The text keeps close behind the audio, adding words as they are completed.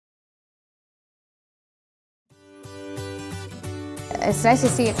it's nice to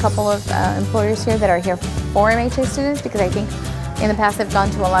see a couple of employers here that are here for MHA students, because I think in the past I've gone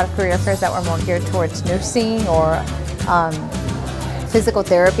to a lot of career fairs that were more geared towards nursing or physical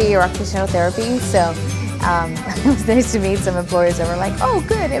therapy or occupational therapy. So it was nice to meet some employers that were like, oh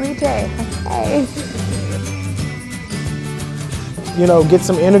good, MHA, hey. You know, get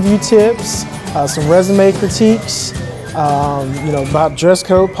some interview tips, some resume critiques, you know, about dress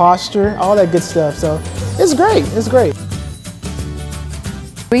code, posture, all that good stuff. So it's great, it's great.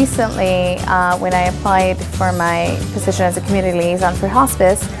 Recently, when I applied for my position as a community liaison for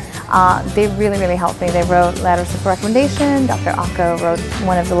hospice, they really helped me. They wrote letters of recommendation. Dr. Akko wrote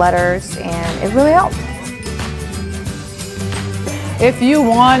one of the letters, and it really helped. If you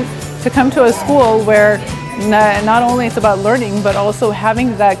want to come to a school where not only it's about learning, but also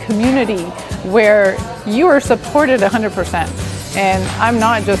having that community where you are supported 100%. And I'm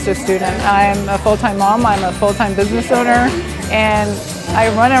not just a student. I'm a full-time mom, I'm a full-time business owner, and I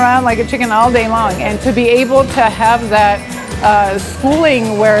run around like a chicken all day long. And to be able to have that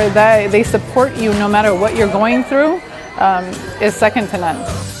schooling where they support you no matter what you're going through is second to none.